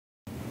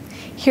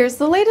Here's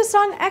the latest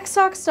on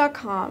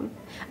Xtalks.com.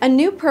 A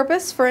new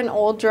purpose for an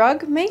old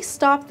drug may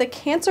stop the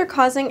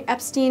cancer-causing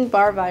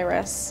Epstein-Barr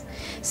virus.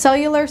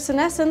 Cellular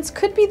senescence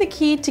could be the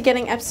key to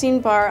getting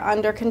Epstein-Barr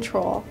under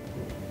control.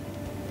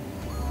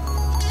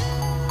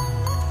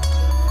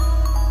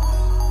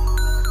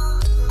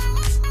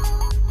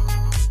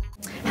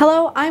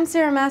 Hello, I'm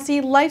Sarah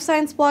Massey, life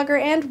science blogger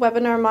and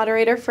webinar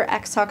moderator for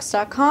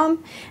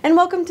Xtalks.com, and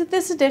welcome to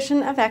this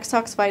edition of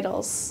Xtalks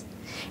Vitals.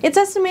 It's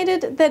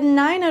estimated that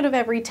 9 out of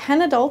every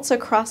 10 adults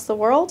across the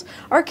world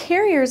are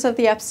carriers of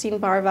the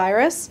Epstein-Barr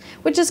virus,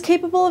 which is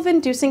capable of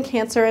inducing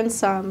cancer in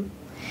some.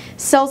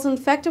 Cells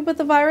infected with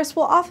the virus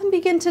will often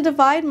begin to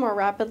divide more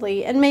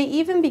rapidly and may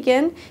even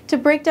begin to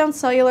break down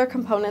cellular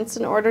components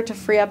in order to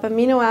free up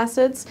amino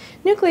acids,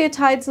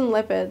 nucleotides, and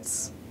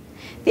lipids.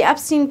 The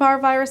Epstein-Barr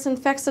virus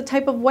infects a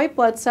type of white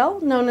blood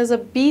cell known as a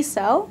B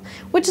cell,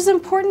 which is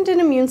important in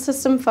immune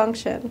system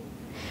function.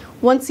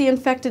 Once the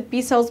infected B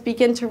cells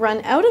begin to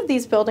run out of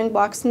these building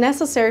blocks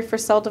necessary for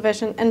cell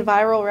division and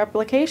viral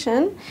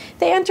replication,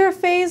 they enter a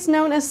phase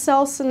known as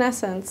cell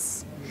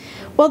senescence.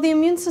 While the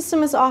immune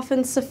system is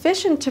often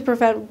sufficient to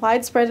prevent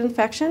widespread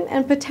infection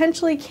and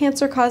potentially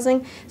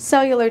cancer-causing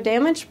cellular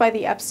damage by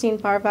the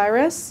Epstein-Barr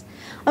virus,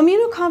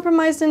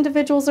 immunocompromised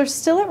individuals are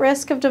still at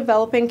risk of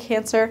developing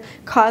cancer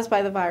caused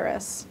by the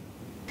virus.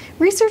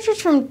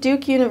 Researchers from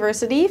Duke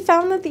University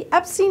found that the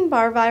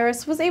Epstein-Barr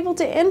virus was able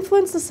to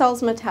influence the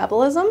cell's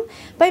metabolism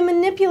by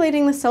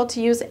manipulating the cell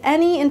to use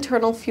any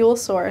internal fuel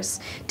source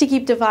to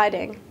keep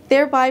dividing,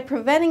 thereby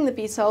preventing the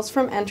B cells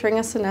from entering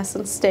a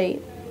senescent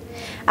state.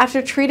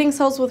 After treating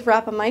cells with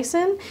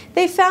rapamycin,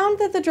 they found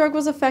that the drug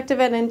was effective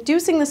at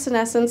inducing the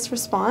senescence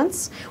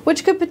response,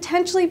 which could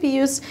potentially be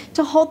used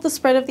to halt the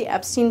spread of the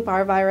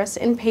Epstein-Barr virus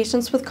in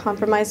patients with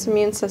compromised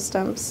immune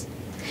systems.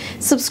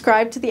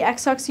 Subscribe to the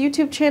Xtalks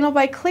YouTube channel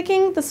by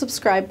clicking the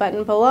subscribe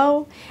button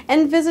below,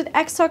 and visit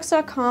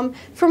Xtalks.com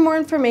for more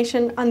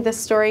information on this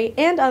story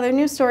and other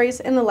news stories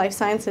in the life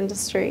science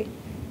industry.